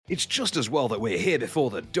It's just as well that we're here before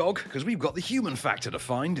the dog, because we've got the human factor to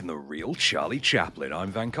find in the real Charlie Chaplin.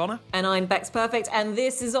 I'm Van Connor. And I'm Bex Perfect, and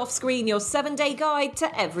this is Off Screen, your 7-day guide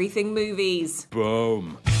to everything movies.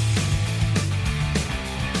 Boom.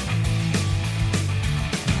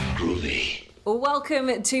 Well,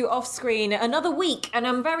 welcome to Off Screen, another week, and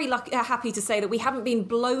I'm very happy to say that we haven't been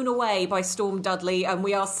blown away by Storm Dudley, and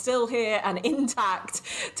we are still here and intact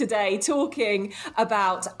today talking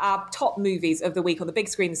about our top movies of the week on the big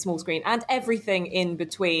screen, the small screen, and everything in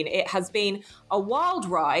between. It has been a wild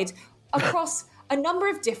ride across a number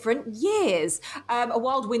of different years. A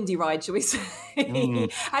wild, windy ride, shall we say.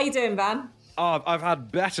 How you doing, Van? I've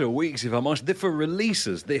had better weeks, if I'm honest. For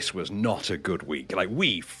releases, this was not a good week. Like,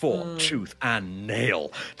 we fought tooth and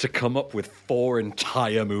nail to come up with 4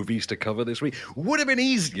 entire movies to cover this week. Would have been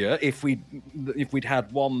easier if we'd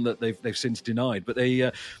had one that they've since denied, but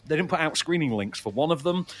they didn't put out screening links for one of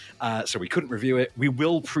them, so we couldn't review it. We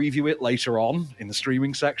will preview it later on in the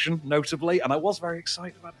streaming section, notably, and I was very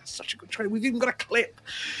excited about it. It's such a good trailer. We've even got a clip.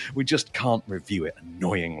 We just can't review it,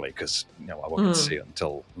 annoyingly, because I won't get to see it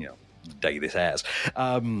until the day this airs.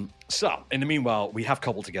 So, in the meanwhile, we have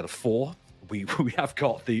cobbled together 4. We of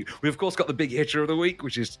course got the big hitter of the week,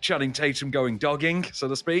 which is Channing Tatum going dogging, so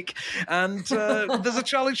to speak. And there's a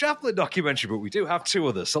Charlie Chaplin documentary, but we do have 2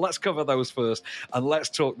 others. So let's cover those first. And let's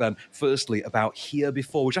talk then, firstly, about Here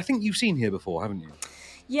Before, which I think you've seen Here Before, haven't you?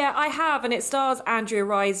 Yeah, I have, and it stars Andrea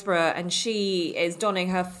Riseborough, and she is donning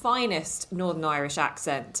her finest Northern Irish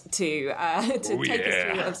accent to take us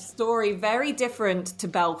through a story very different to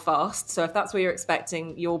Belfast. So if that's what you're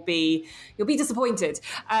expecting, you'll be disappointed.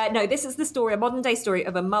 No, this is the story, a modern day story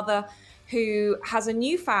of a mother who has a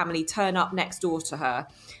new family turn up next door to her,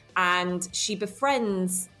 and she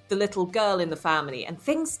befriends the little girl in the family, and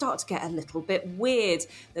things start to get a little bit weird.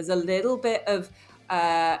 There's a little bit of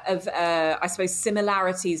I suppose,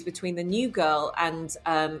 similarities between the new girl and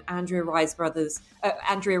Andrea Riseborough's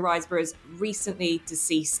recently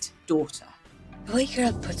deceased daughter. The white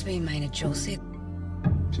girl puts me in mind of Josie.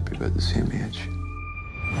 Should be about the same age.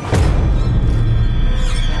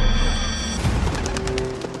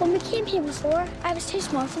 When we came here before, I was too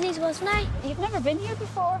small for these, wasn't I? You've never been here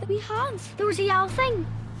before? We have. There was a yellow thing.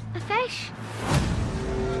 A fish.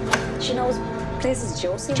 She knows places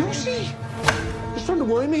Josie. Josie! You're trying to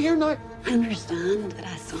worry me here now. I understand that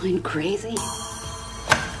I sound crazy.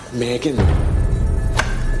 Megan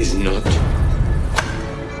is not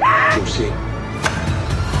Josie.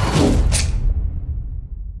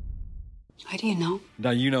 How do you know? Now,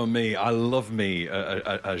 you know me. I love me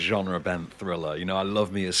a genre-bent thriller. I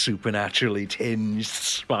love me a supernaturally tinged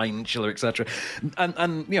spine chiller, etc.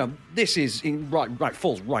 And this is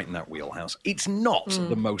falls right in that wheelhouse. It's not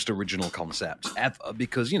the most original concept ever,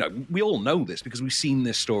 because we all know this because we've seen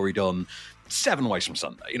this story done 7 ways from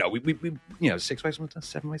Sunday. We 6 ways from Sunday,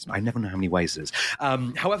 7 ways. I never know how many ways it is.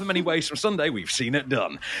 However many ways from Sunday, we've seen it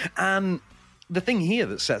done. And the thing here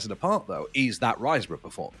that sets it apart, though, is that Riseborough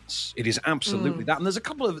performance. It is absolutely that. And there's a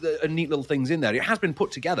couple of neat little things in there. It has been put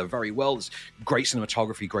together very well. There's great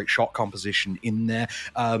cinematography, great shot composition in there,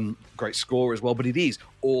 great score as well. But it is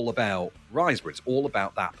all about Riseborough. It's all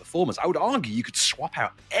about that performance. I would argue you could swap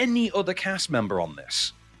out any other cast member on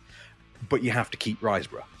this, but you have to keep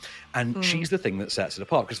Riseborough. And she's the thing that sets it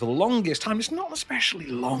apart, because for the longest time, it's not an especially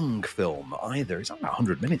long film either. It's about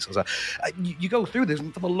 100 minutes or so. You go through this,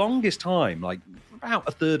 and for the longest time, like about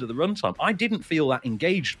a third of the runtime, I didn't feel that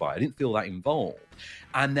engaged by it. I didn't feel that involved.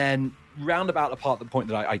 And then round about the point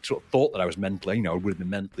that I sort of thought that I was mentally, I would have been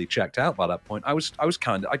mentally checked out by that point, I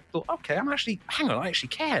thought, okay, I actually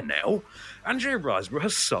care now. Andrea Riseborough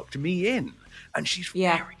has sucked me in. And she's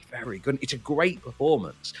very, very good. It's a great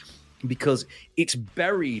performance, because it's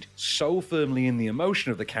buried so firmly in the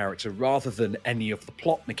emotion of the character rather than any of the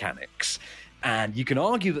plot mechanics. And you can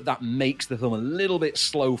argue that makes the film a little bit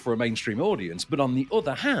slow for a mainstream audience, but on the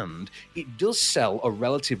other hand, it does sell a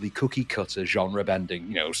relatively cookie-cutter,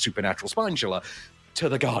 genre-bending, supernatural spine chiller to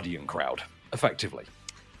the Guardian crowd, effectively.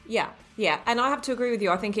 Yeah, and I have to agree with you.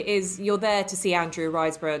 I think it is, you're there to see Andrea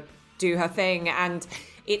Riseborough do her thing, and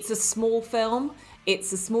it's a small film.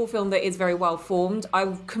 It's a small film that is very well formed.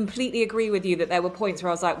 I completely agree with you that there were points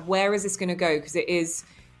where I was like, where is this going to go? Because it is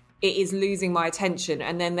losing my attention.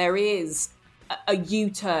 And then there is a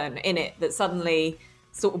U-turn in it that suddenly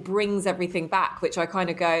sort of brings everything back, which I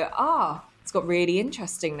kind of go, it's got really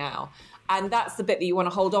interesting now. And that's the bit that you want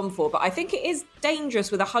to hold on for. But I think it is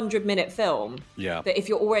dangerous with a 100-minute film that if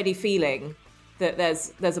you're already feeling that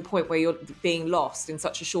there's a point where you're being lost in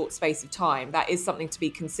such a short space of time, that is something to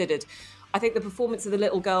be considered. I think the performance of the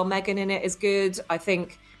little girl, Megan, in it is good. I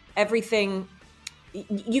think everything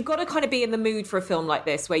you've got to kind of be in the mood for a film like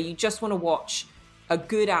this where you just want to watch a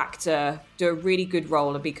good actor do a really good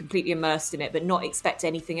role and be completely immersed in it, but not expect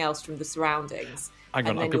anything else from the surroundings. Hang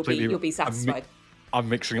on, and then you'll be satisfied. I'm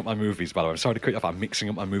mixing up my movies, by the way. I'm sorry to cut you off. I'm mixing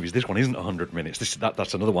up my movies. This one isn't 100 minutes.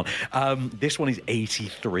 That's another one. This one is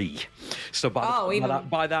 83. So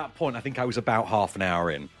by that point, I think I was about half an hour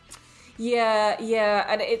in. Yeah,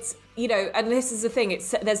 and it's, and this is the thing.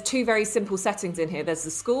 There's two very simple settings in here. There's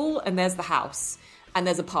the school and there's the house, and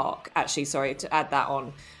there's a park. Actually, sorry to add that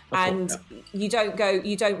on. And you don't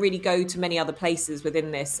really go to many other places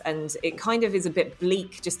within this, and it kind of is a bit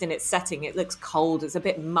bleak just in its setting. It looks cold. It's a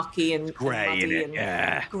bit mucky and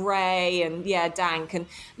grey, grey and dank. And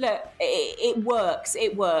look, it works.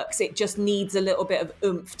 It just needs a little bit of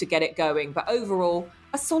oomph to get it going. But overall,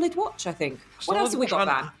 a solid watch, I think. What else have we got,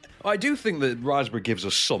 Van? I do think that Riseborough gives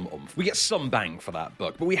us some oomph. We get some bang for that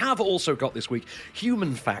buck. But we have also got this week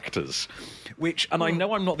Human Factors, which, and I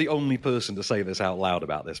know I'm not the only person to say this out loud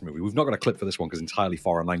about this movie. We've not got a clip for this one because it's entirely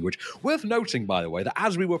foreign language. Worth noting, by the way, that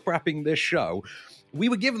as we were prepping this show, we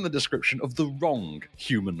were given the description of the wrong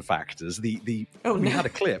Human Factors. We had a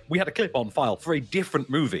clip on file for a different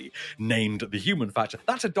movie named The Human Factor.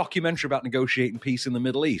 That's a documentary about negotiating peace in the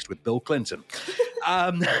Middle East with Bill Clinton.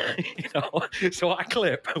 So our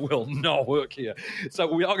clip will not work here. So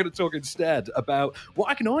we are going to talk instead about what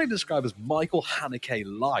I can only describe as Michael Haneke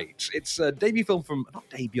light. It's a debut film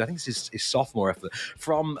I think this is his sophomore effort,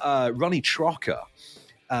 from Ronnie Trocker.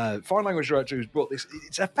 Foreign language director who's brought this.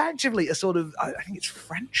 It's effectively a sort of, I think it's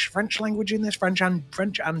French language in this, French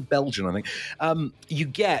and Belgian, I think. You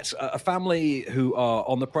get a family who are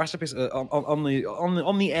on the precipice, on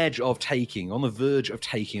the edge of on the verge of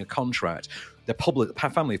taking a contract. They're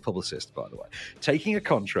family of publicists, by the way, taking a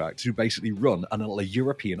contract to basically run a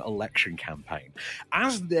European election campaign.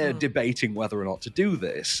 As they're debating whether or not to do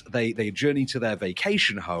this, they journey to their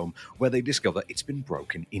vacation home where they discover it's been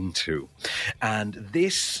broken into. And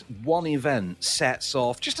this one event sets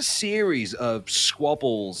off just a series of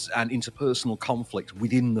squabbles and interpersonal conflict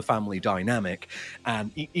within the family dynamic.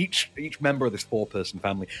 And each member of this four-person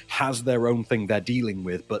family has their own thing they're dealing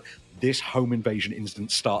with, but this home invasion incident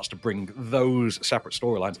starts to bring those separate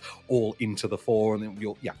storylines all into the fore, and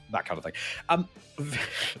that kind of thing.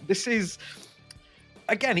 This is,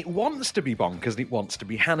 again, it wants to be bonkers and it wants to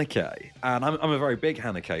be Haneke, and I'm a very big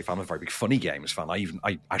Haneke fan. I'm a very big Funny Games fan.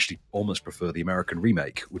 I actually almost prefer the American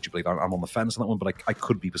remake. Would you believe I'm on the fence on that one? But I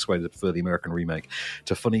could be persuaded to prefer the American remake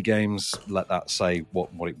to Funny Games. Let that say what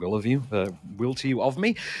it will of you, will to you of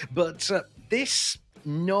me. But this,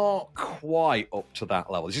 not quite up to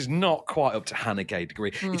that level. This is not quite up to Haneke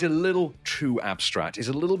degree. It's a little too abstract. It's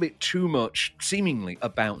a little bit too much, seemingly,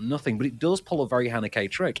 about nothing, but it does pull a very Haneke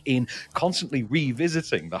trick in constantly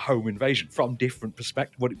revisiting the home invasion from different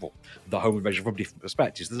perspectives. The home invasion from different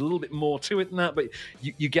perspectives. There's a little bit more to it than that, but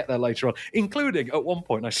you get there later on, including, at one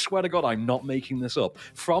point, and I swear to God, I'm not making this up,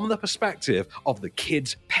 from the perspective of the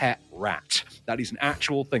kid's pet rat. That is an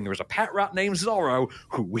actual thing. There is a pet rat named Zorro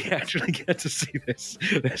who we actually get to see this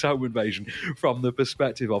home invasion from the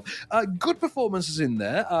perspective of. Good performances in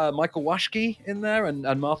there. Michael Waschke in there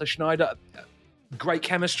and Martha Schneider. Great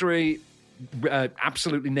chemistry.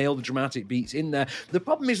 Absolutely nailed the dramatic beats in there. The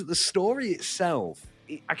problem is that the story itself,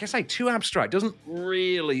 like I say, too abstract. Doesn't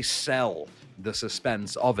really sell the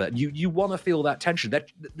suspense of it. You want to feel that tension.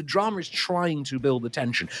 The drama is trying to build the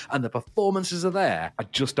tension, and the performances are there. I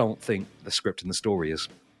just don't think the script and the story is.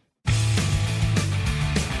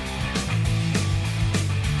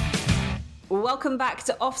 Welcome back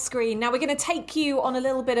to Off Screen. Now we're going to take you on a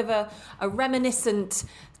little bit of a reminiscent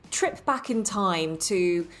trip back in time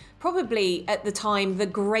to probably, at the time, the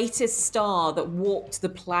greatest star that walked the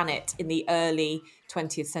planet in the early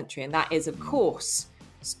 20th century, and that is, of course,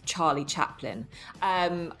 Charlie Chaplin.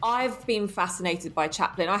 I've been fascinated by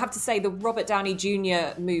Chaplin. I have to say, the Robert Downey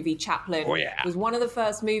Jr. movie Chaplin was one of the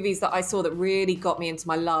first movies that I saw that really got me into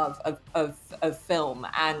my love of film,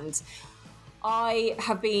 and I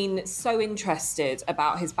have been so interested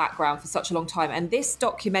about his background for such a long time. And this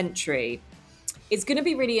documentary is going to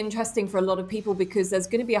be really interesting for a lot of people because there's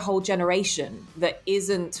going to be a whole generation that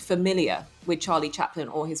isn't familiar with Charlie Chaplin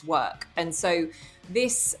or his work. And so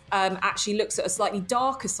this actually looks at a slightly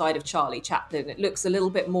darker side of Charlie Chaplin. It looks a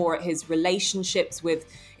little bit more at his relationships with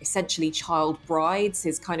essentially child brides,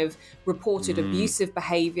 his kind of reported abusive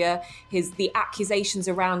behavior, the accusations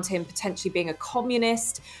around him potentially being a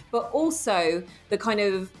communist, but also the kind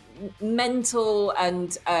of mental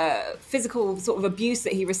and physical sort of abuse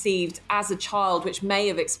that he received as a child, which may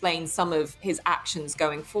have explained some of his actions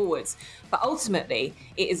going forwards. But ultimately,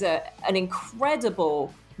 it is an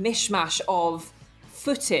incredible mishmash of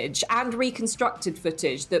footage and reconstructed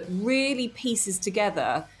footage that really pieces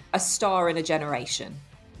together a star in a generation.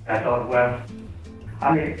 I thought, well,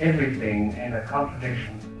 I mean, everything in a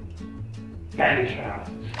contradiction. Belly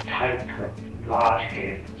trousers, tight coat, large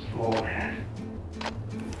head, small hat,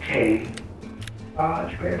 cane,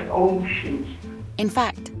 large pair of old shoes. In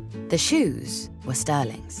fact, the shoes were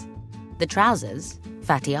Sterling's. The trousers,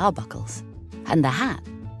 Fatty Arbuckle's. And the hat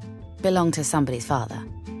belonged to somebody's father.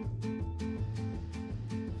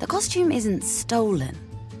 The costume isn't stolen,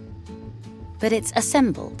 but it's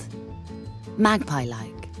assembled,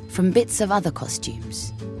 magpie-like, from bits of other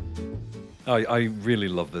costumes. I really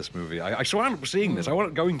love this movie. I wound up seeing this. I wound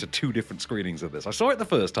up going to 2 different screenings of this. I saw it the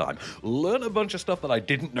first time, learned a bunch of stuff that I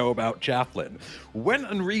didn't know about Chaplin,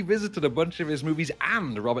 went and revisited a bunch of his movies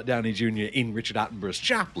and Robert Downey Jr. in Richard Attenborough's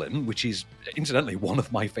Chaplin, which is, incidentally, one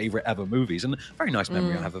of my favourite ever movies, and a very nice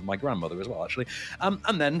memory I have of my grandmother as well, actually.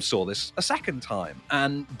 And then saw this a second time,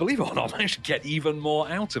 and believe it or not, I managed to get even more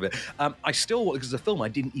out of it. I still, because it's a film I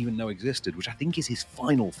didn't even know existed, which I think is his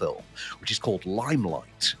final film, which is called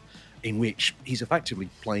Limelight, in which he's effectively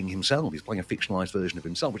playing himself. He's playing a fictionalized version of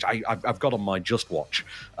himself, which I've got on my Just Watch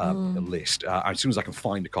list. As soon as I can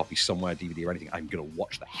find a copy somewhere, DVD or anything, I'm going to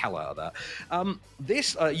watch the hell out of that.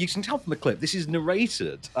 This, you can tell from the clip, this is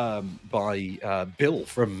narrated by Bill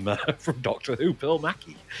from Doctor Who. Bill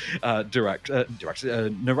Mackey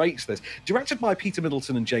narrates this. Directed by Peter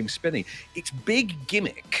Middleton and James Spinney. Its big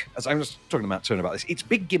gimmick, as I was talking to Matt Turner about this, its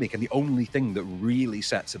big gimmick and the only thing that really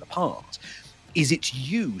sets it apart is its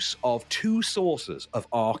use of 2 sources of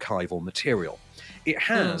archival material. It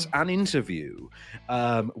has an interview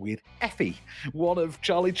with Effie, one of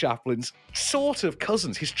Charlie Chaplin's sort of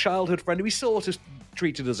cousins, his childhood friend who he sort of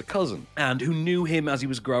treated as a cousin, and who knew him as he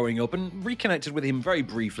was growing up and reconnected with him very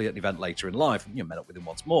briefly at an event later in life, met up with him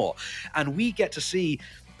once more. And we get to see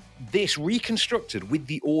this reconstructed with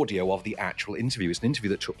the audio of the actual interview. It's an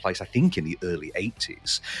interview that took place, I think, in the early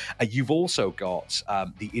 80s. You've also got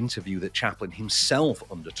the interview that Chaplin himself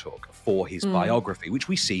undertook for his biography, which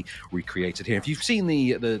we see recreated here. If you've seen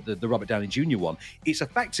the Robert Downey Jr. one, it's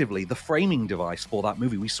effectively the framing device for that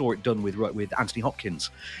movie. We saw it done with Anthony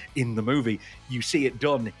Hopkins in the movie. You see it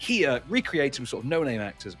done here, recreated with sort of no-name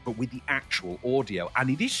actors, but with the actual audio.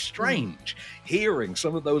 And it is strange hearing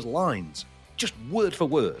some of those lines just word for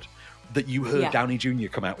word that you heard Downey Jr.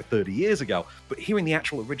 come out with 30 years ago, but hearing the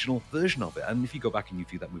actual original version of it. And if you go back and you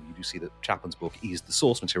view that movie, you do see that Chaplin's book is the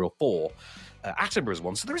source material for Attenborough's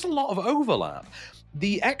one. So there is a lot of overlap.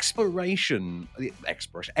 The exploration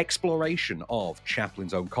of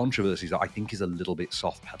Chaplin's own controversies, I think, is a little bit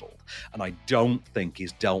soft-pedaled, and I don't think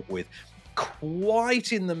is dealt with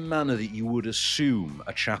quite in the manner that you would assume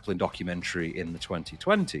a Chaplin documentary in the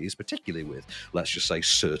 2020s, particularly with, let's just say,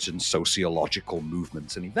 certain sociological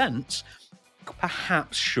movements and events,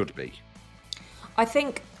 perhaps should be. I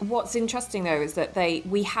think what's interesting, though, is that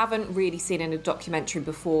we haven't really seen in a documentary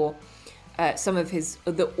before some of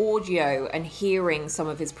the audio and hearing some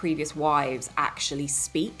of his previous wives actually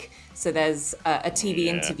speak. So there's a TV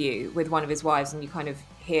interview with one of his wives, and you kind of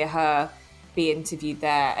hear her be interviewed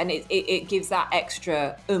there, and it gives that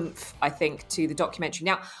extra oomph, I think, to the documentary.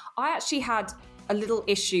 Now, I actually had a little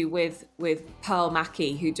issue with Pearl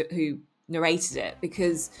Mackie, who narrated it,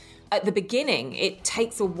 because at the beginning it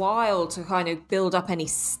takes a while to kind of build up any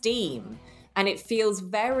steam, and it feels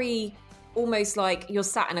very almost like you're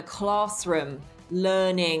sat in a classroom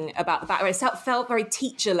learning about the background. It felt very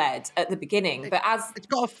teacher-led at the beginning, but as it's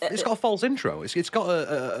got a false intro. It's got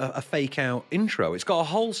a fake out intro. It's got a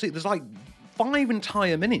whole there's like 5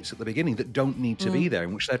 entire minutes at the beginning that don't need to be there,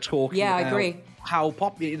 in which they're talking about I agree. how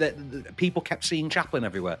popular that people kept seeing Chaplin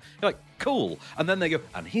everywhere. You're like, cool. And then they go,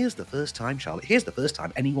 and here's the first time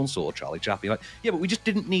anyone saw Charlie Chaplin. You're like, yeah, but we just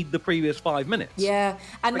didn't need the previous 5 minutes. Yeah,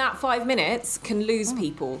 and that 5 minutes can lose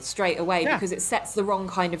people straight away because it sets the wrong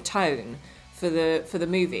kind of tone for the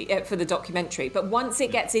movie, for the documentary. But once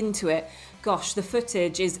it gets into it, gosh, the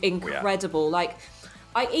footage is incredible. Like,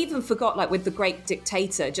 I even forgot, like with The Great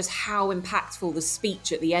Dictator, just how impactful the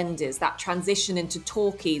speech at the end is. That transition into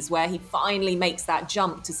talkies, where he finally makes that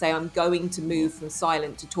jump to say, I'm going to move from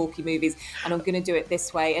silent to talkie movies, and I'm going to do it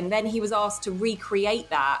this way. And then he was asked to recreate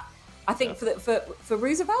that, I think, for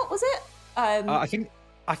Roosevelt, was it?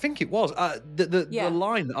 I think it was. The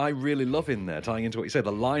line that I really love in there, tying into what you said,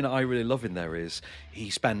 the line that I really love in there is he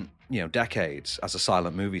spent, decades as a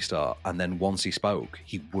silent movie star, and then once he spoke,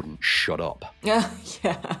 he wouldn't shut up. Yeah.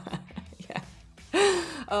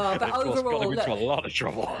 But overall, got him into a lot of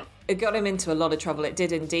trouble. It got him into a lot of trouble. It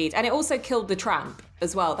did indeed. And it also killed the tramp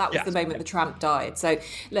as well. That was the moment the tramp died. So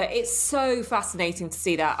look, it's so fascinating to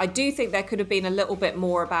see that. I do think there could have been a little bit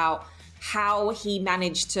more about how he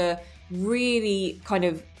managed to really kind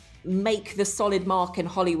of make the solid mark in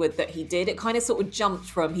Hollywood that he did. It kind of sort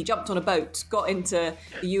of he jumped on a boat, got into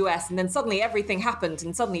the US, and then suddenly everything happened,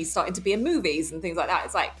 and suddenly he's starting to be in movies and things like that.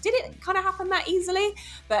 It's like, did it kind of happen that easily?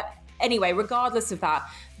 But anyway, regardless of that,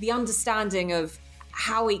 the understanding of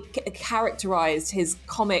how he characterized his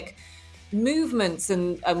comic movements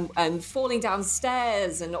and falling down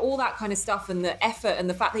stairs and all that kind of stuff, and the effort and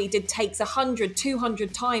the fact that he did takes 100,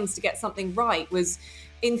 200 times to get something right was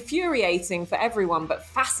infuriating for everyone, but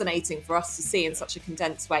fascinating for us to see in such a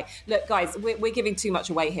condensed way. Look, guys, we're giving too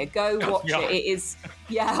much away here. Go watch it. It is,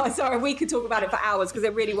 sorry, we could talk about it for hours because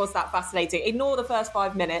it really was that fascinating. Ignore the first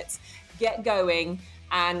 5 minutes, get going,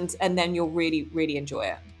 and then you'll really, really enjoy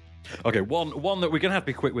it. Okay, one that we're going to have to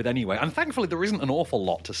be quick with anyway, and thankfully there isn't an awful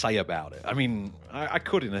lot to say about it. I mean, I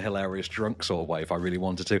could in a hilarious drunk sort of way if I really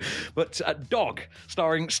wanted to, but Dog,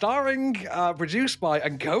 starring, produced by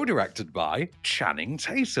and co-directed by Channing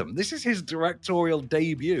Tatum. This is his directorial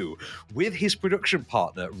debut with his production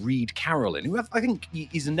partner, Reed Carolin, who I think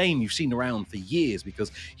is a name you've seen around for years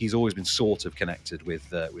because he's always been sort of connected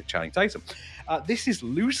with Channing Tatum. This is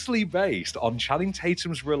loosely based on Channing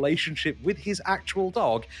Tatum's relationship with his actual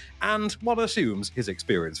dog and one assumes his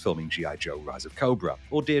experience filming G.I. Joe Rise of Cobra,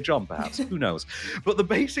 or Dear John, perhaps, who knows. But the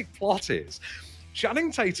basic plot is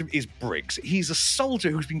Channing Tatum is Briggs. He's a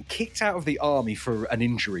soldier who's been kicked out of the army for an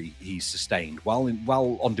injury he's sustained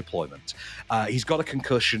while on deployment. He's got a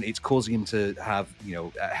concussion. It's causing him to have,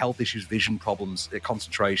 health issues, vision problems,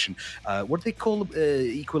 concentration. What do they call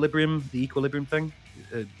equilibrium? The equilibrium thing?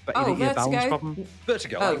 Vertigo. Balance problem?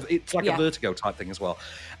 Vertigo. Oh, it's like a vertigo type thing as well.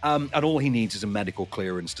 And all he needs is a medical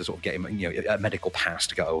clearance to sort of get him, a medical pass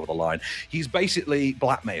to go over the line. He's basically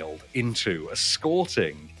blackmailed into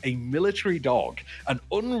escorting a military dog, an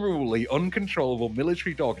unruly, uncontrollable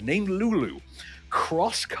military dog named Lulu,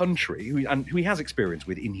 cross-country, who he has experience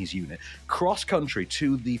with in his unit, cross-country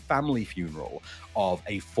to the family funeral of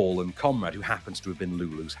a fallen comrade who happens to have been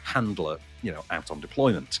Lulu's handler, out on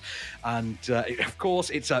deployment. And, of course,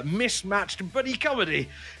 it's a mismatched buddy comedy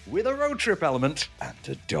with a road trip element and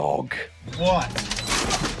a dog.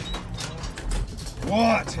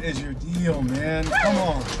 What is your deal, man? Come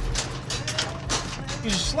on. You're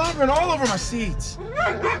slobbering all over my seats.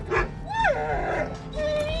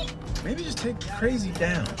 Maybe just take crazy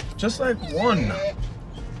down. Just like one notch.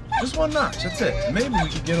 Just one notch, that's it. And maybe we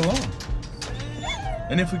could get along.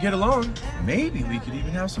 And if we get along, maybe we could even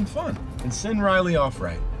have some fun and send Riley off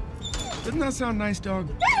right. Doesn't that sound nice, dog?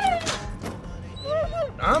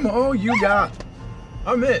 I'm all you got.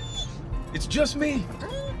 I'm it. It's just me.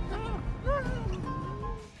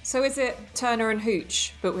 So is it Turner and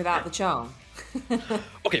Hooch, but without the charm?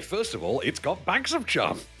 Okay, first of all, it's got bags of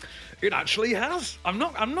charm. It actually has. I'm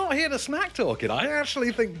not here to smack talk it. I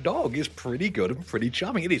actually think Dog is pretty good and pretty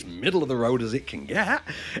charming. It is middle of the road as it can get.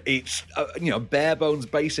 It's bare bones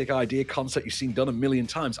basic idea concept you've seen done a million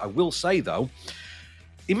times. I will say though,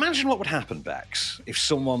 imagine what would happen, Bex, if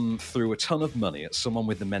someone threw a ton of money at someone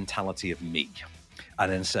with the mentality of me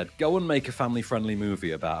and then said, go and make a family-friendly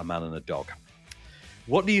movie about a man and a dog.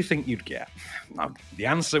 What do you think you'd get? The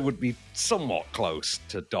answer would be somewhat close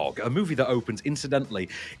to Dog, a movie that opens, incidentally,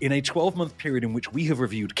 in a 12-month period in which we have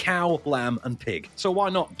reviewed Cow, Lamb, and Pig. So why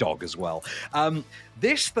not Dog as well?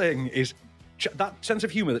 This thing is... that sense of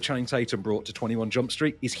humour that Channing Tatum brought to 21 Jump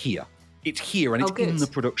Street is here. It's here, and it's in the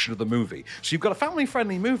production of the movie. So you've got a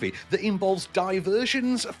family-friendly movie that involves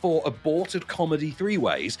diversions for aborted comedy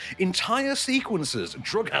three-ways, entire sequences,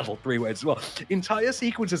 drug-addled three-ways as well, entire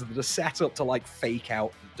sequences that are set up to, fake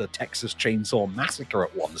out the Texas Chainsaw Massacre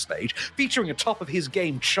at one stage, featuring a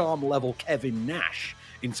top-of-his-game charm-level Kevin Nash,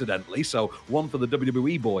 incidentally, so one for the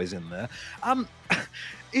WWE boys in there.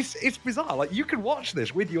 It's bizarre. You can watch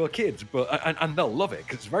this with your kids, and they'll love it,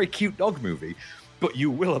 because it's a very cute dog movie, but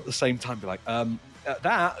you will at the same time be like,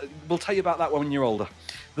 we'll tell you about that when you're older.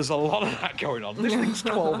 There's a lot of that going on. This thing's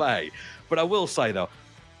 12A. But I will say, though,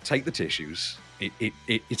 take the tissues.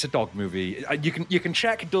 It's a dog movie. You can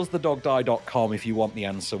check doesthedogdie.com if you want the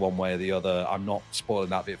answer one way or the other. I'm not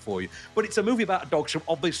spoiling that bit for you. But it's a movie about a dog, so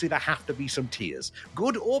obviously there have to be some tears.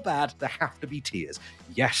 Good or bad, there have to be tears.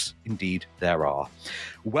 Yes, indeed, there are.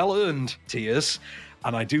 Well-earned tears.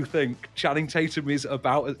 And I do think Channing Tatum is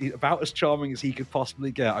about as charming as he could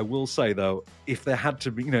possibly get. I will say, though, if there had to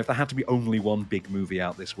be only one big movie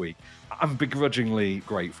out this week, I'm begrudgingly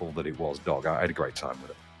grateful that it was Dog. I had a great time with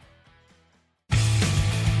it.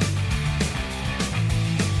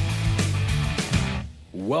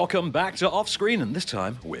 Welcome back to Offscreen, and this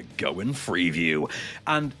time we're going Freeview.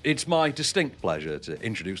 And it's my distinct pleasure to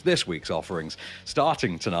introduce this week's offerings,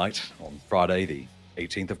 starting tonight on Friday the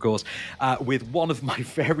 18th, of course, with one of my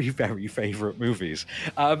very, very favourite movies.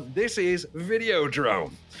 This is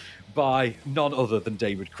Videodrome, by none other than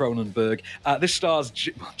David Cronenberg. This stars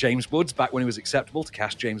James Woods, back when it was acceptable to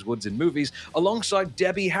cast James Woods in movies, alongside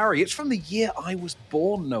Debbie Harry. It's from the year I was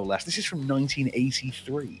born, no less. This is from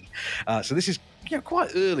 1983. So this is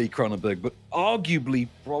quite early Cronenberg, but arguably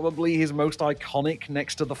probably his most iconic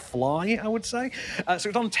next to The Fly, I would say. So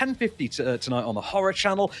it's on 10:50 tonight on the Horror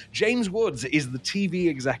Channel. James Woods is the TV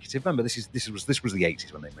executive. Remember, this was the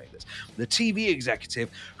 80s when they made this. The TV executive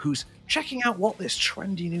who's checking out what this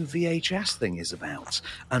trendy new VHS thing is about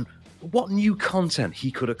and what new content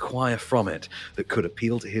he could acquire from it that could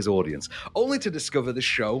appeal to his audience, only to discover the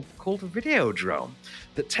show called Videodrome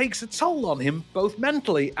that takes a toll on him both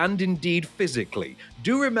mentally and indeed physically.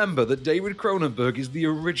 Do remember that David Cronenberg is the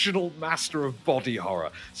original master of body horror.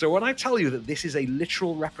 So when I tell you that this is a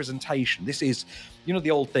literal representation, this is,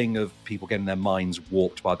 the old thing of people getting their minds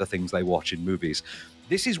warped by the things they watch in movies.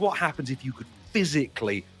 This is what happens if you could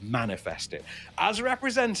physically manifest it, as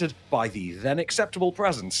represented by the then acceptable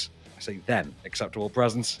presence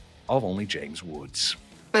of only James Woods.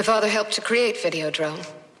 My father helped to create Videodrome.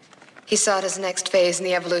 He saw it as the next phase in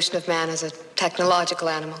the evolution of man as a technological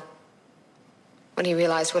animal. When he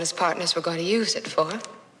realized what his partners were going to use it for,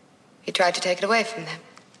 he tried to take it away from them.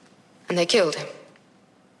 And they killed him.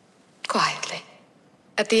 Quietly.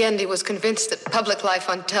 At the end, he was convinced that public life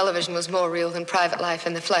on television was more real than private life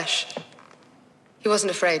in the flesh. He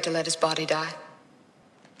wasn't afraid to let his body die.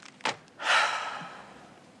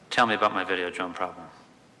 Tell me about my Videodrome problem.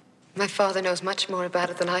 My father knows much more about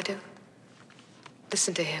it than I do.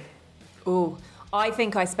 Listen to him. Ooh, I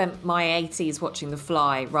think I spent my 80s watching The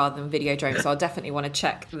Fly rather than Videodrome, so I'll definitely want to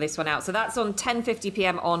check this one out. So that's on 10:50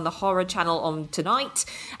 p.m. on the Horror Channel on tonight.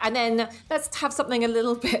 And then let's have something a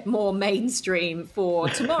little bit more mainstream for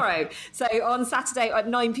tomorrow. So on Saturday at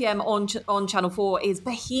 9 p.m. on Channel 4 is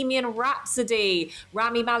Bohemian Rhapsody,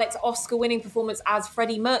 Rami Malek's Oscar-winning performance as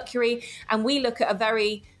Freddie Mercury. And we look at a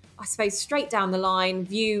very, I suppose, straight down the line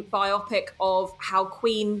view biopic of how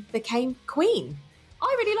Queen became Queen.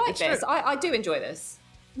 I really like this. I do enjoy this.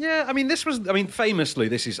 Yeah, famously,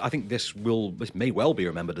 this may well be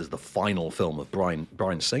remembered as the final film of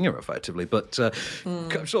Bryan Singer, effectively, but not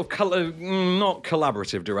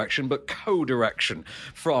collaborative direction, but co-direction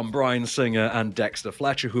from Bryan Singer and Dexter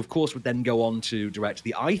Fletcher, who, of course, would then go on to direct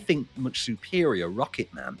the, I think, much superior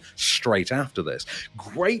Rocketman straight after this.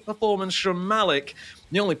 Great performance from Malek.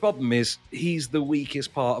 The only problem is he's the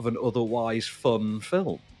weakest part of an otherwise fun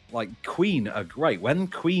film. Like, Queen are great. When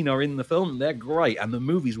Queen are in the film, they're great, and the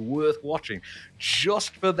movie's worth watching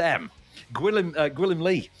just for them. Gwilym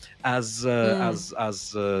Lee as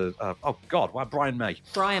Brian May.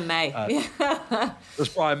 Brian May. As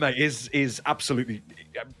Brian May is absolutely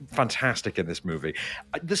fantastic in this movie.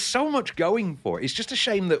 There's so much going for it. It's just a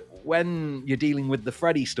shame that when you're dealing with the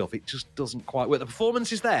Freddie stuff, it just doesn't quite work. The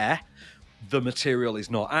performance is there. The material is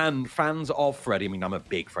not. And fans of Freddie, I'm a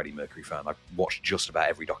big Freddie Mercury fan. I've watched just about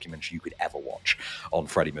every documentary you could ever watch on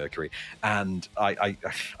Freddie Mercury. And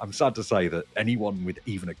I'm sad to say that anyone with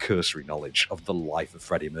even a cursory knowledge of the life of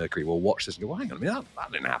Freddie Mercury will watch this and go, hang on a minute,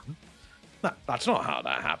 that didn't happen. That's not how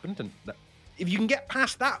that happened. And if you can get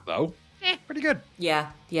past that, though, pretty good. Yeah.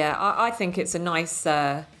 I think it's a nice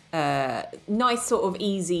sort of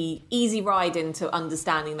easy ride into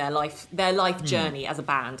understanding their life journey as a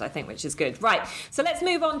band, I think, which is good. Right, so let's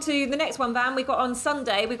move on to the next one, Van. We've got on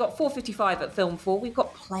Sunday, we've got 4:55 at Film 4, we've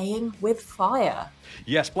got Playing with Fire.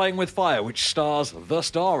 Yes, Playing with Fire, which stars the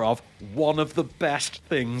star of one of the best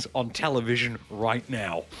things on television right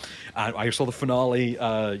now. I saw the finale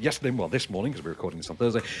yesterday, this morning, because we're recording this on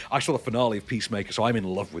Thursday. I saw the finale of Peacemaker, so I'm in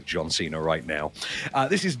love with John Cena right now.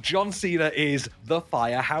 This is John Cena is the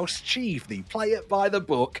Firehouse Chief, the play it by the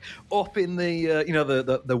book, up in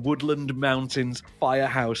the woodland mountains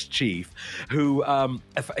Firehouse Chief, who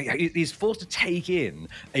is forced to take in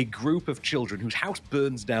a group of children whose house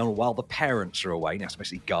burns down while the parents are away. He has to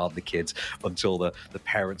basically guard the kids until the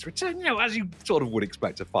parents return, as you sort of would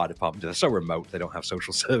expect a fire department. They're so remote, they don't have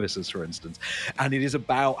social services, for instance. And it is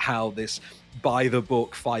about how this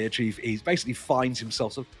by-the-book fire chief basically finds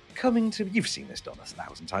himself sort of coming to, you've seen this done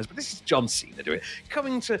 1,000 times, but this is John Cena doing it,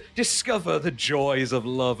 coming to discover the joys of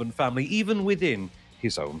love and family, even within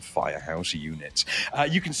his own firehouse unit.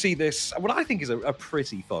 You can see this, what I think is a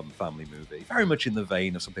pretty fun family movie, very much in the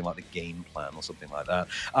vein of something like The Game Plan or something like that.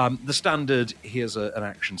 The standard, here's an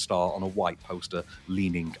action star on a white poster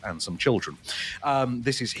leaning and some children.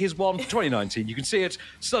 This is his one for 2019. You can see it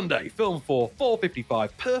Sunday, Film 4, 4:55,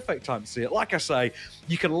 perfect time to see it. Like I say,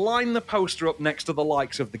 you can line the poster up next to the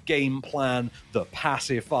likes of The Game Plan, The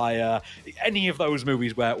Pacifier, any of those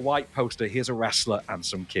movies where white poster, here's a wrestler and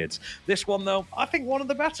some kids. This one, though, I think one of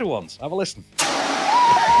the better ones. Have a listen.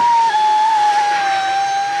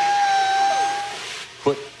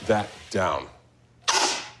 Put that down.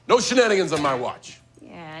 No shenanigans on my watch.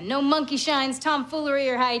 Yeah, no monkey shines, tomfoolery,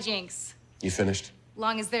 or hijinks. You finished?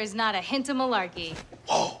 Long as there's not a hint of malarkey.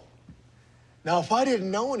 Whoa. Now, if I didn't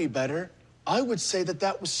know any better, I would say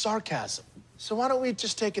that was sarcasm. So why don't we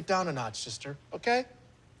just take it down a notch, sister, okay?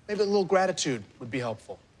 Maybe a little gratitude would be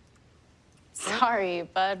helpful. Sorry,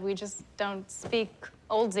 bud, we just don't speak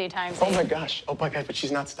oldsy times. Oh my gosh, but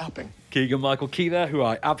she's not stopping. Keegan-Michael Key there, who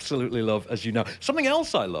I absolutely love, as you know. Something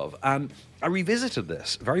else I love, and I revisited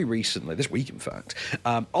this very recently, this week in fact,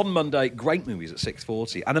 on Monday, great movies at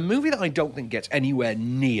 6:40, and a movie that I don't think gets anywhere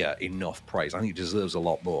near enough praise, I think it deserves a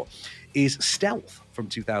lot more, is Stealth from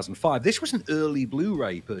 2005. This was an early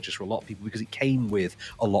Blu-ray purchase for a lot of people because it came with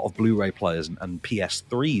a lot of Blu-ray players and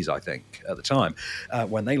PS3s, I think, at the time,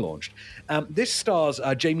 when they launched. This stars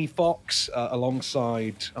Jamie Foxx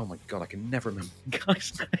alongside, oh my God, I can never remember the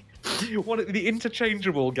guy's name. The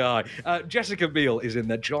interchangeable guy. Jessica Biel is in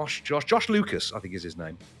there. Josh Lucas, I think is his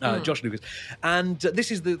name. Josh Lucas. And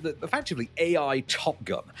this is the effectively AI Top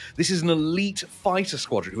Gun. This is an elite fighter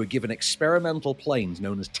squadron who are given experimental planes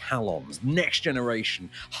known as Talons, next generation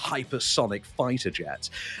hypersonic fighter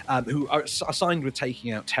jets, who are assigned with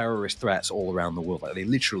taking out terrorist threats all around the world. Like, they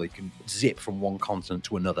literally can zip from one continent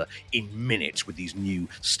to another in minutes with these new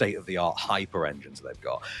state-of-the-art hyper engines they've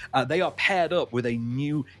got. They are paired up with a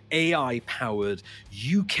new AI-powered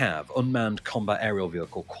UCAV, unmanned combat aerial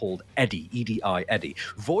vehicle called Eddie, E-D-I, Eddie,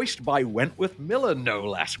 voiced by Wentworth Miller, no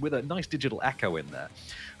less, with a nice digital echo in there,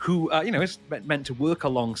 who, is meant to work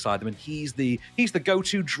alongside them, and he's the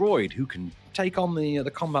go-to droid who can take on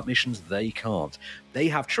the combat missions they can't. They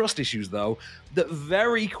have trust issues, though, that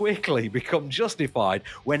very quickly become justified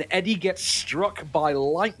when Eddie gets struck by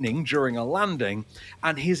lightning during a landing,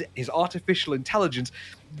 and his artificial intelligence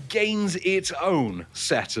gains its own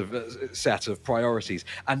set of priorities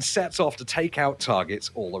and sets off to take out targets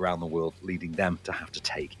all around the world, leading them to have to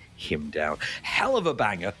take him down. Hell of a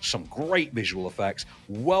banger, some great visual effects,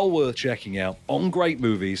 well worth checking out on Great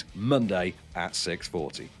Movies, Monday at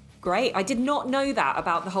 6:40. Great. I did not know that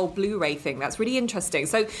about the whole Blu-ray thing. That's really interesting.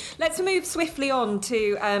 So let's move swiftly on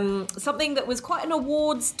to something that was quite an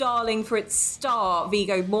awards darling for its star,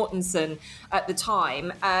 Viggo Mortensen, at the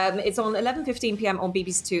time. It's on 11:15 p.m. on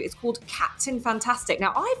BBC Two. It's called Captain Fantastic.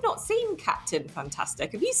 Now, I've not seen Captain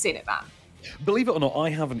Fantastic. Have you seen it, Van? Believe it or not, I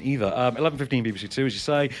haven't either. 11:15 BBC Two, as you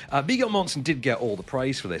say. Viggo Mortensen did get all the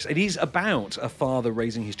praise for this. It is about a father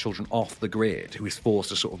raising his children off the grid, who is forced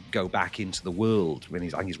to sort of go back into the world when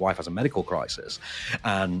his wife has a medical crisis,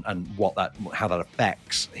 and how that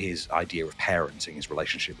affects his idea of parenting, his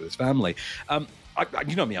relationship with his family.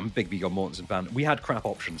 You know me, I'm a big Viggo Mortensen fan. We had crap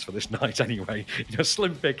options for this night anyway,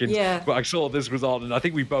 slim pickings. Yeah. But I saw this was on, and I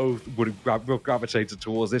think we both would have gravitated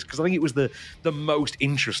towards this because I think it was the most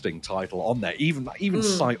interesting title on there. Even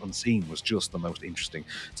Sight Unseen was just the most interesting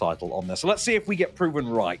title on there. So let's see if we get proven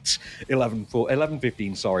right.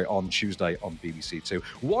 11:15, on Tuesday on BBC Two.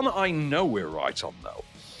 One I know we're right on though.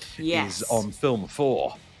 Yes. Is on Film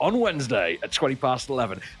 4. On Wednesday at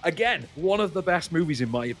 11:20. Again, one of the best movies, in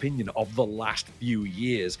my opinion, of the last few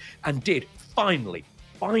years, and did finally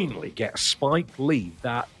get Spike Lee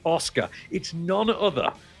that Oscar. It's none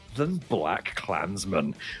other than Black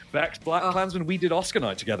Klansman. Black Klansman, we did Oscar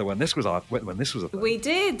night together when this was a thing. We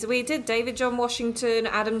did. David John Washington,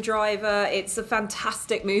 Adam Driver. It's a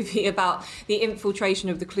fantastic movie about the infiltration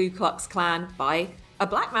of the Ku Klux Klan by a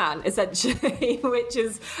black man, essentially, which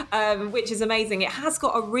is amazing. It has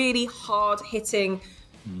got a really hard-hitting,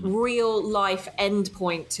 real-life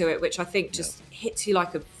endpoint to it, which I think just hits you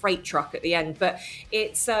like a freight truck at the end. But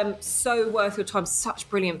it's so worth your time. Such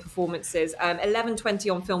brilliant performances. 11:20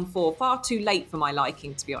 on Film 4. Far too late for my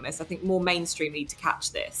liking, to be honest. I think more mainstream need to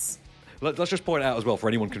catch this. Let's just point out as well, for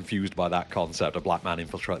anyone confused by that concept, a black man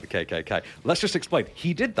infiltrate the KKK, let's just explain.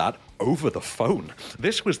 He did that over the phone.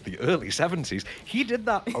 This was the early 70s. He did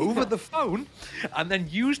that over the phone and then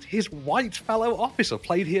used his white fellow officer,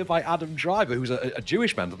 played here by Adam Driver, who's a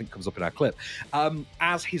Jewish man, I think comes up in our clip,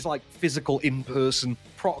 as his like physical in-person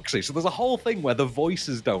proxy. So there's a whole thing where the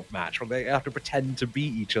voices don't match, where they have to pretend to be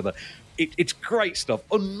each other. It's great stuff,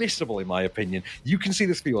 unmissable in my opinion. You can see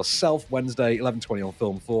this for yourself Wednesday, 11:20 on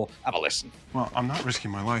Film 4. Have a listen. Well, I'm not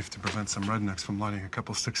risking my life to prevent some rednecks from lighting a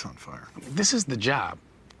couple sticks on fire. This is the job.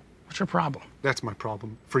 What's your problem? That's my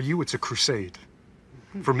problem. For you, it's a crusade.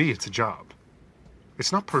 For me, it's a job.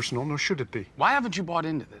 It's not personal, nor should it be. Why haven't you bought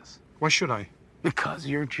into this? Why should I? Because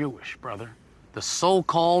you're Jewish, brother. The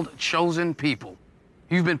so-called chosen people.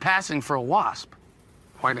 You've been passing for a WASP.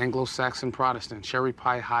 White Anglo-Saxon Protestant, cherry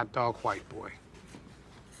pie, hot dog, white boy.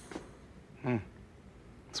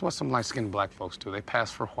 That's what some light-skinned black folks do. They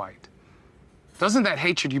pass for white. Doesn't that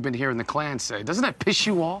hatred you've been hearing the Klan say, doesn't that piss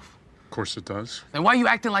you off? Of course it does. Then why are you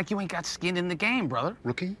acting like you ain't got skin in the game, brother?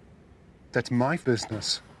 Rookie, that's my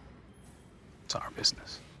business. It's our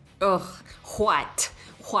business. Ugh, what?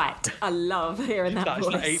 I love hearing that voice.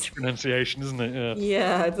 That's the H pronunciation, isn't it?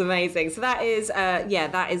 Yeah, it's amazing. So that is,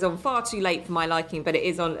 that is on far too late for my liking, but it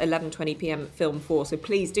is on 11:20 p.m. Film 4. So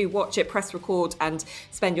please do watch it, press record, and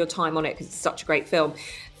spend your time on it because it's such a great film.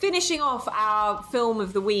 Finishing off our film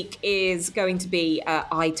of the week is going to be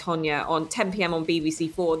I, Tonya on 10 p.m. on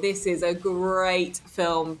BBC4. This is a great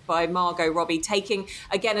film by Margot Robbie, taking,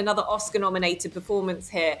 again, another Oscar-nominated performance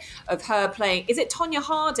here of her playing, is it Tonya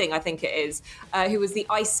Harding, I think it is, who was the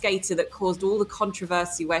ice skater that caused all the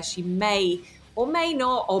controversy where she may or may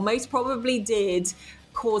not, or most probably did,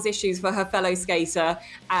 cause issues for her fellow skater,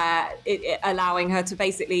 allowing her to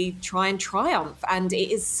basically try and triumph. And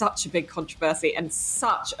it is such a big controversy and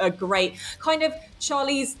such a great kind of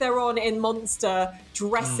Charlize Theron in Monster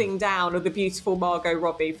dressing down of the beautiful Margot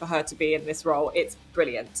Robbie for her to be in this role. It's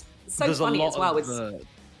brilliant. So there's funny as well.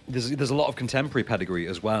 There's a lot of contemporary pedigree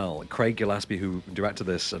as well. Craig Gillespie, who directed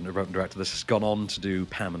this and wrote and directed this, has gone on to do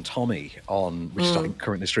Pam and Tommy which is I think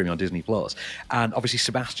currently streaming on Disney Plus. And obviously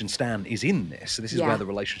Sebastian Stan is in this. So this is where the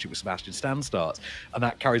relationship with Sebastian Stan starts, and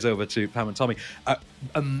that carries over to Pam and Tommy.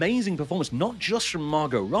 Amazing performance, not just from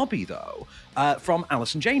Margot Robbie though, from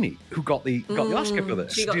Alison Janney, who got the Oscar for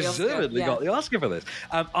this. She got Deservedly got the Oscar for this.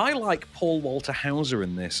 I like Paul Walter Hauser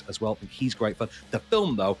in this as well. I think he's great fun. The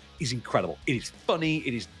film though is incredible. It is funny.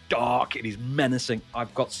 It is dark. It is menacing.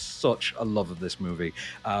 I've got such a love of this movie.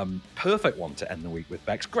 Perfect one to end the week with,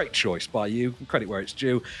 Bex. Great choice by you. Credit where it's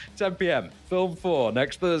due. 10 p.m. Film 4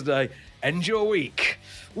 next Thursday. End your week.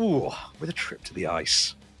 Ooh, with a trip to the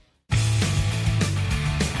ice.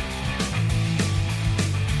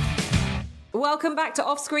 Welcome back to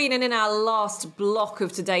Offscreen, and in our last block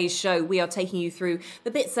of today's show, we are taking you through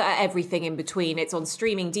the bits that are everything in between. It's on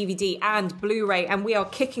streaming, DVD and Blu-ray, and we are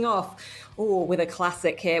kicking off with a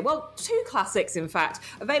classic here. Well, two classics, in fact.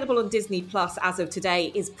 Available on Disney Plus as of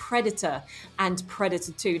today is Predator and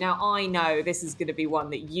Predator 2. Now, I know this is going to be one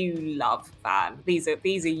that you love, Van. These are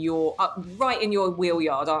your right in your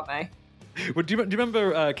wheelyard, aren't they? Well, do you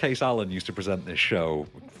remember Case Allen used to present this show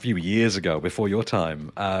a few years ago, before your time?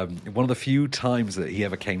 One of the few times that he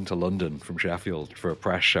ever came to London from Sheffield for a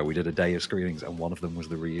press show, we did a day of screenings, and one of them was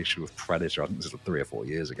the reissue of Predator. I think this was 3 or 4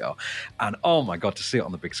 years ago. And oh my God, to see it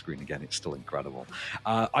on the big screen again, it's still incredible.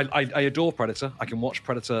 I adore Predator. I can watch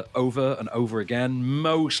Predator over and over again.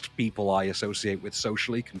 Most people I associate with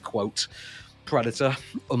socially can quote Predator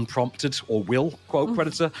unprompted, or will quote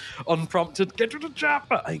Predator unprompted. Get to the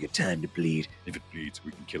chopper. I ain't got time to bleed. If it bleeds,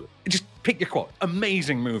 we can kill it. Just pick your quote.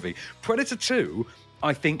 Amazing movie. Predator 2,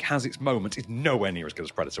 I think, has its moments. It's nowhere near as good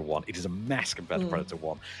as Predator 1. It is a mess compared to Predator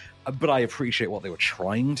 1. But I appreciate what they were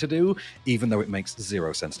trying to do, even though it makes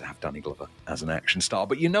zero sense to have Danny Glover as an action star.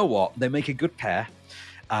 But you know what? They make a good pair.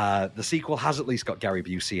 The sequel has at least got Gary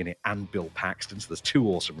Busey in it and Bill Paxton, so there's two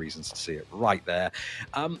awesome reasons to see it right there.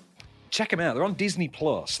 Check them out. They're on Disney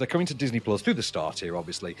Plus. They're coming to Disney Plus through the start here,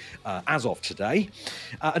 obviously, as of today.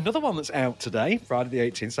 Another one that's out today, Friday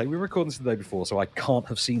the 18th. So we were recording this the day before, so I can't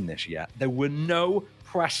have seen this yet. There were no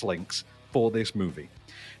press links for this movie.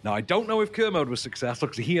 Now, I don't know if Kermode was successful,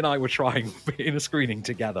 because he and I were trying in a screening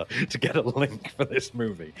together to get a link for this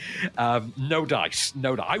movie. No dice.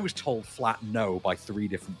 I was told flat no by 3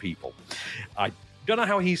 different people. I don't know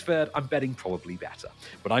how he's fared. I'm betting probably better.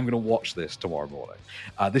 But I'm going to watch this tomorrow morning.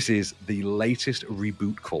 This is the latest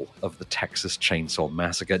reboot-call of the Texas Chainsaw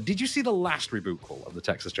Massacre. Did you see the last reboot-call of the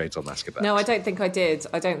Texas Chainsaw Massacre? No, I don't think I did.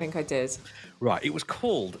 Right. It was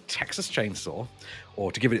called Texas Chainsaw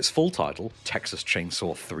or to give it its full title, Texas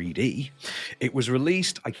Chainsaw 3D. It was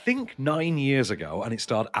released, I think, 9 years ago, and it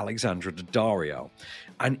starred Alexandra Daddario.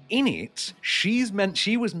 And in it, she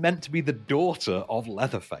was meant to be the daughter of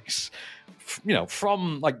Leatherface,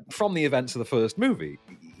 from the events of the first movie.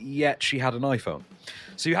 Yet she had an iPhone.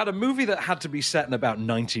 So you had a movie that had to be set in about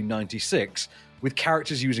 1996 with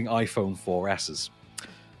characters using iPhone 4Ss.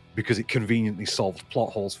 Because it conveniently solved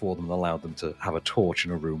plot holes for them and allowed them to have a torch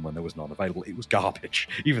in a room when there was none available. It was garbage.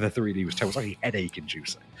 Even the 3D was terrible. It was actually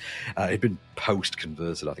headache-inducing. It had been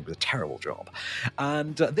post-converted. I think it was a terrible job.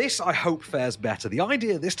 And this, I hope, fares better. The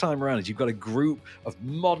idea this time around is you've got a group of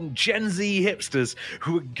modern Gen Z hipsters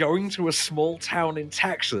who are going to a small town in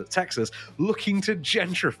Texas looking to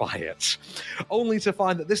gentrify it. Only to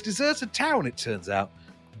find that this deserted town, it turns out,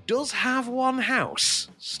 does have one house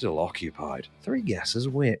still occupied. 3 guesses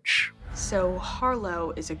which. So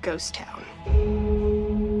Harlow is a ghost town.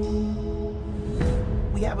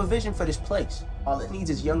 We have a vision for this place. All it needs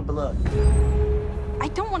is young blood. I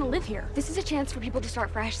don't want to live here. This is a chance for people to start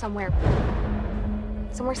fresh somewhere.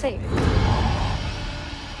 Somewhere safe.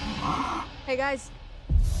 Hey guys,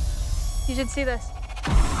 you should see this.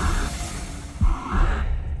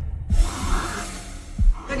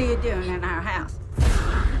 What are you doing in our house?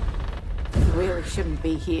 You really shouldn't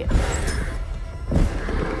be here.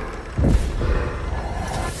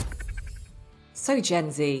 So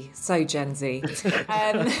Gen Z.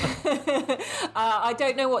 I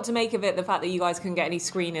don't know what to make of it. The fact that you guys couldn't get any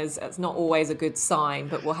screeners, that's not always a good sign,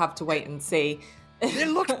 but we'll have to wait and see. It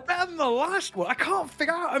looks better than the last one. I can't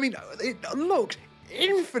figure out. I mean, it looked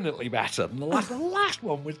infinitely better than the last. The last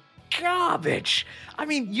one was garbage. I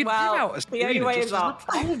mean, you'd give out a screener the only way just is as an up.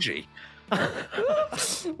 apology.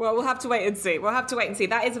 Well, we'll have to wait and see.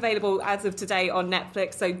 That is available as of today on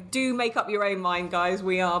Netflix, so do make up your own mind, guys.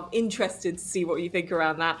 We are interested to see what you think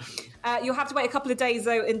around that. You'll have to wait a couple of days,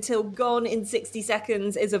 though, until Gone in 60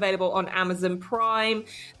 Seconds is available on Amazon Prime.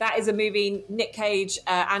 That is a movie, Nick Cage,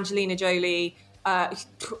 Angelina Jolie,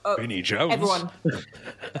 Vinnie Jones. Everyone.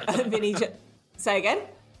 Say again?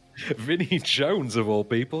 Vinnie Jones, of all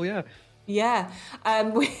people, yeah. Yeah, I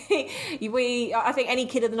think any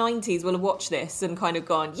kid of the 90s will have watched this and kind of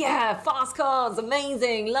gone, yeah, fast cars,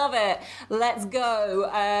 amazing, love it, let's go.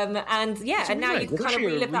 And now you can kind of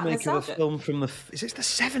relive that nostalgia. Of a film from is it the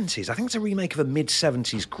 70s? I think it's a remake of a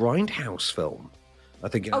mid-70s Grindhouse film. I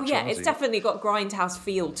think. It's definitely got Grindhouse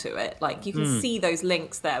feel to it. Like you can see those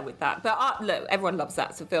links there with that. But look, everyone loves that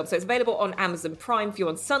as a film, so it's available on Amazon Prime for you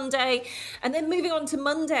on Sunday. And then moving on to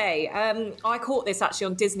Monday, I caught this actually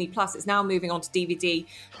on Disney Plus. It's now moving on to DVD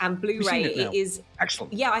and Blu-ray. It is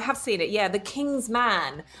excellent. Yeah, I have seen it. Yeah, The King's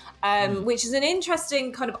Man, which is an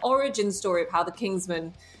interesting kind of origin story of how The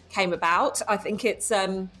Kingsman came about. I think it's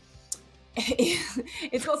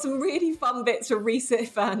got some really fun bits for Reese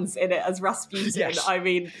fans in it as Rasputin. Yes. I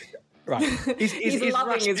mean, right. He's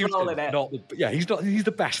loving his role in it. He's not. He's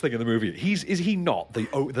the best thing in the movie. Is he not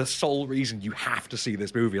the sole reason you have to see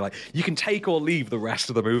this movie? Like you can take or leave the rest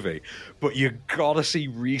of the movie, but you gotta see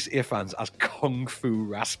Reese Ifans as Kung Fu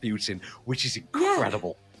Rasputin, which is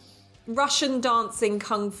incredible. Yeah. Russian dancing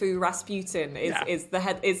Kung Fu Rasputin is the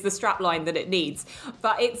strapline that it needs.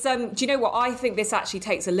 But it's do you know what? I think this actually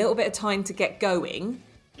takes a little bit of time to get going,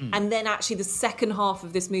 and then actually the second half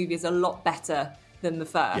of this movie is a lot better than the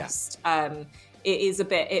first. Yeah. It is a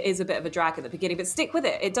bit of a drag at the beginning, but stick with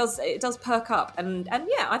it. It does perk up, and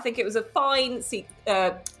yeah, I think it was a fine prequel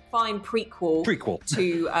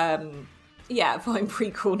to. Fine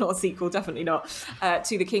prequel, not a sequel, definitely not,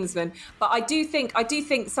 to The Kingsman. But I do think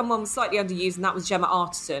someone was slightly underused, and that was Gemma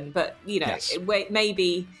Arterton. But,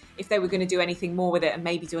 maybe if they were going to do anything more with it and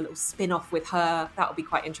maybe do a little spin-off with her, that would be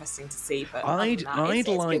quite interesting to see. But I'd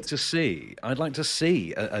like to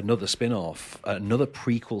see another spin-off, another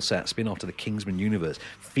prequel set spin-off to the Kingsman universe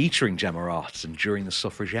featuring Gemma Arterton during the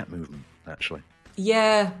suffragette movement, actually.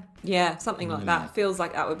 Yeah, something like that. Feels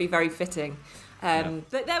like that would be very fitting.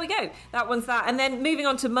 But there we go. That one's that. And then moving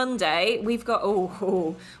on to Monday, we've got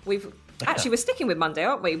we're sticking with Monday,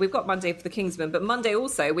 aren't we? We've got Monday for The Kingsman, but Monday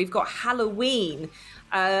also we've got Halloween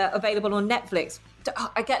available on Netflix.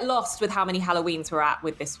 I get lost with how many Halloweens we're at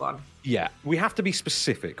with this one. Yeah, we have to be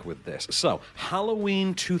specific with this. So,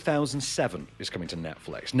 Halloween 2007 is coming to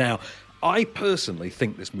Netflix. Now, I personally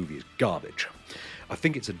think this movie is garbage. I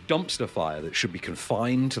think it's a dumpster fire that should be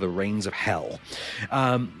confined to the reigns of hell.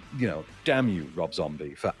 Damn you, Rob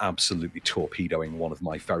Zombie, for absolutely torpedoing one of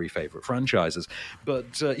my very favourite franchises.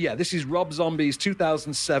 But this is Rob Zombie's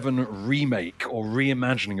 2007 remake or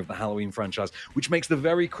reimagining of the Halloween franchise, which makes the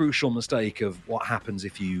very crucial mistake of what happens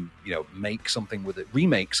if you remake something with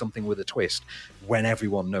a twist when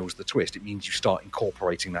everyone knows the twist. It means you start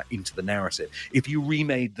incorporating that into the narrative. If you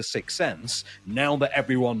remade The Sixth Sense, now that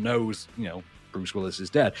everyone knows, Bruce Willis is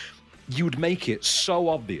dead, you'd make it so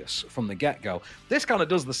obvious from the get-go. This kind of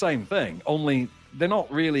does the same thing, only they're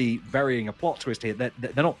not really burying a plot twist here. They're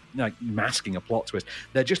not masking a plot twist.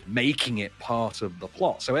 They're just making it part of the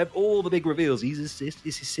plot. So all the big reveals, he's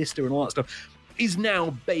his sister and all that stuff, is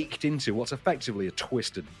now baked into what's effectively a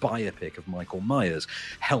twisted biopic of Michael Myers,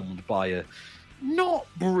 helmed by a not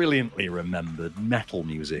brilliantly remembered metal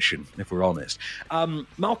musician, if we're honest.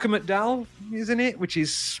 Malcolm McDowell is in it, which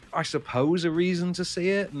is, I suppose, a reason to see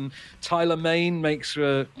it. And Tyler Mane makes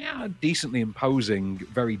a decently imposing,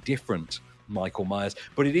 very different Michael Myers.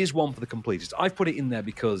 But it is one for the completists. I've put it in there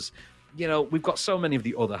because, we've got so many of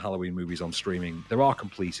the other Halloween movies on streaming. There are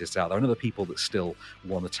completists out there and other people that still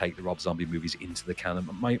want to take the Rob Zombie movies into the canon.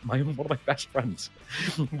 One of my best friends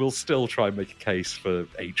will still try and make a case for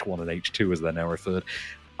H1 and H2 as they're now referred.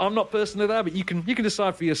 I'm not personally there, but you can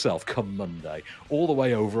decide for yourself come Monday, all the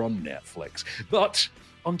way over on Netflix. But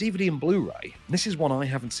on DVD and Blu-ray, this is one I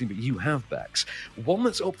haven't seen, but you have, Bex. One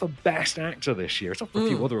that's up for Best Actor this year. It's up for a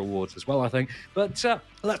few other awards as well, I think. But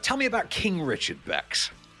tell me about King Richard,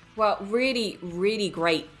 Bex. Well, really, really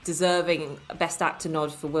great, deserving Best Actor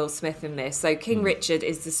nod for Will Smith in this. So King Richard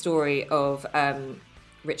is the story of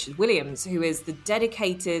Richard Williams, who is the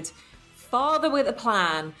dedicated father with a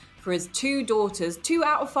plan for his 2 daughters, 2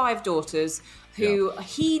 out of 5 daughters, who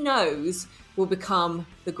he knows will become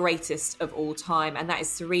the greatest of all time. And that is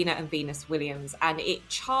Serena and Venus Williams. And it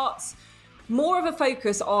charts more of a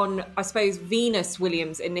focus on, I suppose, Venus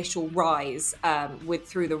Williams' initial rise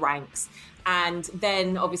through the ranks. And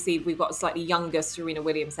then, obviously, we've got a slightly younger Serena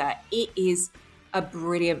Williams there. It is a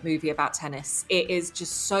brilliant movie about tennis. It is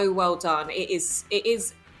just so well done. It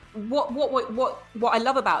is what I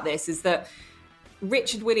love about this is that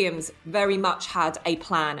Richard Williams very much had a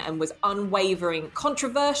plan and was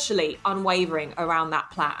controversially unwavering around that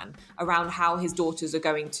plan, around how his daughters are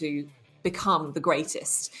going to become the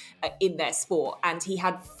greatest in their sport. And he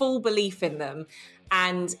had full belief in them.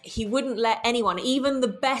 And he wouldn't let anyone, even the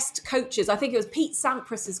best coaches, I think it was Pete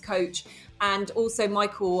Sampras's coach, and also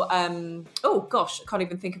Michael, I can't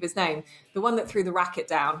even think of his name, the one that threw the racket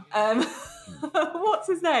down. What's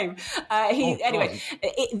his name?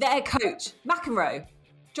 Their coach, McEnroe.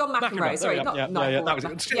 John McEnroe. Sorry, not that was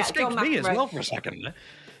it. It escaped me as well for a second.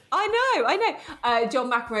 I know. John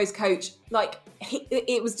McEnroe's coach,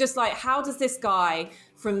 it was just like, how does this guy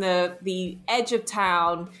from the edge of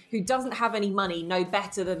town who doesn't have any money know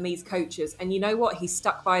better than these coaches? And you know what? He's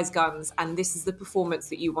stuck by his guns, and this is the performance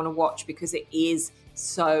that you want to watch because it is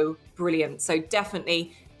so brilliant. So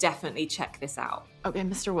definitely check this out. Okay,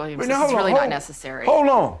 Mr. Williams, this is really not necessary. Hold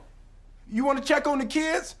on. You want to check on the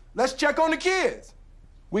kids? Let's check on the kids.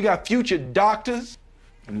 We got future doctors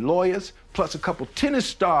and lawyers, plus a couple tennis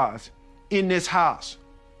stars in this house.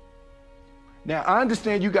 Now, I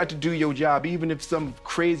understand you got to do your job, even if some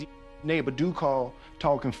crazy neighbor do call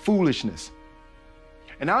talking foolishness.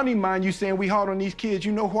 And I don't even mind you saying we hard on these kids.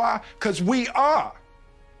 You know why? Because we are.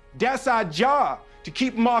 That's our job, to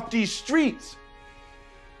keep them off these streets.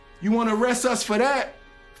 You want to arrest us for that?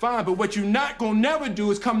 Fine, but what you're not gonna never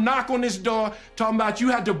do is come knock on this door talking about you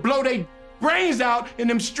had to blow their brains out in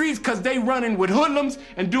them streets because they running with hoodlums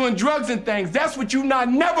and doing drugs and things. That's what you not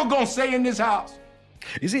never gonna say in this house.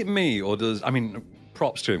 Is it me, or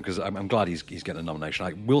props to him, because I'm glad he's getting a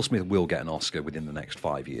nomination. Will Smith will get an Oscar within the next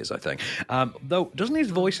 5 years, I think. Though, doesn't his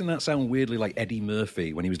voice in that sound weirdly like Eddie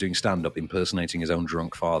Murphy when he was doing stand-up impersonating his own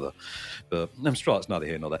drunk father? But I'm sure it's neither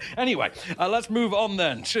here nor there. Anyway, let's move on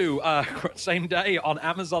then to same day on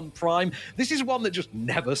Amazon Prime. This is one that just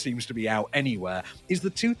never seems to be out anywhere. Is the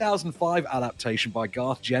 2005 adaptation by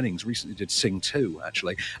Garth Jennings, recently did Sing 2,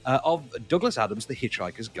 actually, of Douglas Adams' The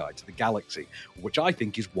Hitchhiker's Guide to the Galaxy, which I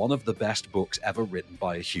think is one of the best books ever written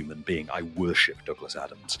by a human being. I worship Douglas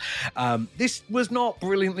Adams. This was not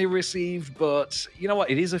brilliantly received, but you know what?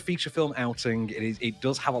 It is a feature film outing. It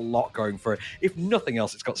does have a lot going for it. If nothing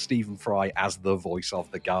else, it's got Stephen Fry as the voice of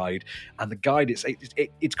the guide, and the guide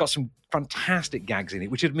it's got some fantastic gags in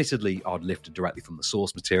it, which admittedly are lifted directly from the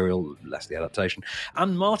source material, less the adaptation,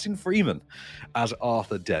 and Martin Freeman as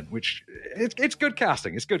Arthur Dent, which it's good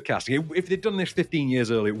casting. It's good casting. If they'd done this 15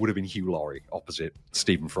 years earlier, it would have been Hugh Laurie opposite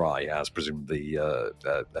Stephen Fry as presumably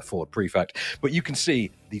their Ford Prefect. But you can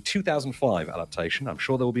see the 2005 adaptation. I'm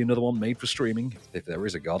sure there will be another one made for streaming, if there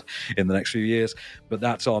is a God, in the next few years. But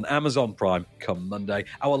that's on Amazon Prime come Monday.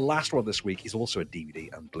 Our last one this week is also a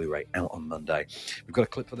DVD and Blu-ray out on Monday. We've got a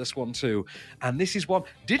clip for this one too. And this is one,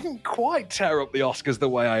 didn't quite tear up the Oscars the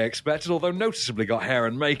way I expected, although noticeably got hair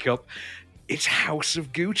and makeup. It's House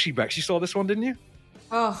of Gucci, Bex. You saw this one, didn't you?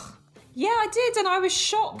 Oh, yeah, I did, and I was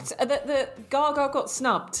shocked that Gaga got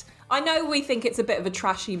snubbed. I know we think it's a bit of a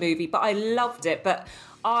trashy movie, but I loved it. But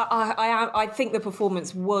I think the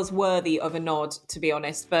performance was worthy of a nod, to be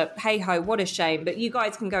honest. But hey ho, what a shame. But you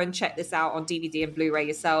guys can go and check this out on DVD and Blu-ray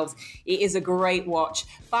yourselves. It is a great watch.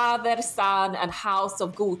 Father, Son, and House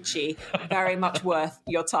of Gucci, very much worth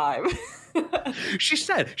your time. She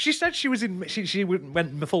said she was in. She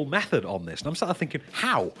went full method on this, and I'm sort of thinking,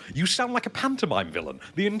 how? You sound like a pantomime villain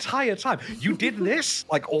the entire time. You did this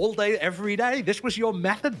like all day, every day. This was your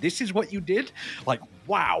method. This is what you did. Like,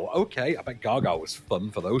 wow. Okay, I bet Gaga was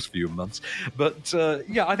fun for those few months. But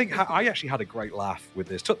yeah, I think I actually had a great laugh with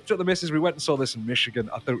this. Took the missus. We went and saw this in Michigan.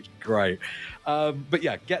 I thought it was great. But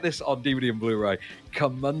yeah, get this on DVD and Blu-ray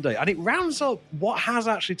come Monday, and it rounds up what has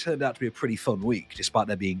actually turned out to be a pretty fun week, despite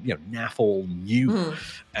there being naff all new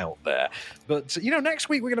out there. But next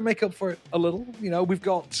week we're going to make up for it a little. We've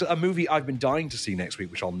got a movie I've been dying to see next week,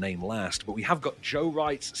 which I'll name last. But we have got Joe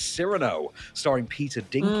Wright's Cyrano, starring Peter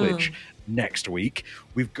Dinklage. Next week,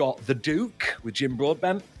 we've got The Duke with Jim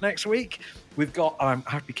Broadbent next week. We've got, I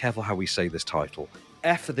have to be careful how we say this title,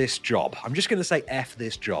 F This Job. I'm just going to say F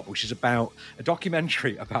This Job, which is about a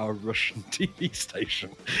documentary about a Russian TV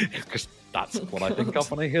station, because that's what I think of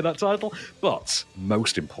when I hear that title. But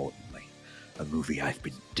most importantly, a movie I've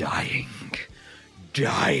been dying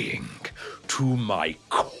to my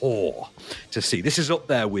core to see. This is up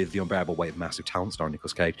there with The Unbearable Weight of Massive Talent, starring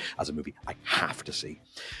Nicolas Cage, as a movie I have to see.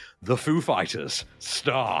 The Foo Fighters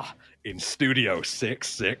star in Studio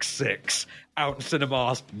 666, out in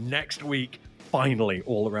cinemas next week, finally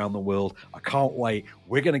all around the world. I can't wait.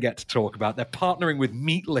 We're going to get to talk about. They're partnering with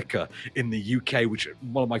Meat Liquor in the UK, which is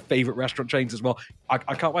one of my favourite restaurant chains as well. I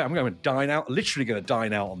can't wait. I'm going to dine out, literally going to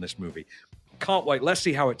dine out on this movie. Can't wait. Let's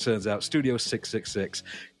see how it turns out. Studio 666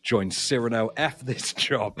 joins Cyrano, F This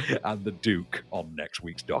Job, and The Duke on next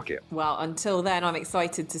week's docket. Well, until then, I'm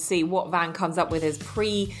excited to see what Van comes up with his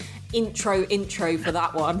pre-intro for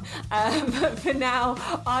that one. But for now,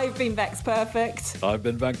 I've been Bex Perfect. I've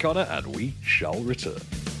been Van Connor, and we shall return.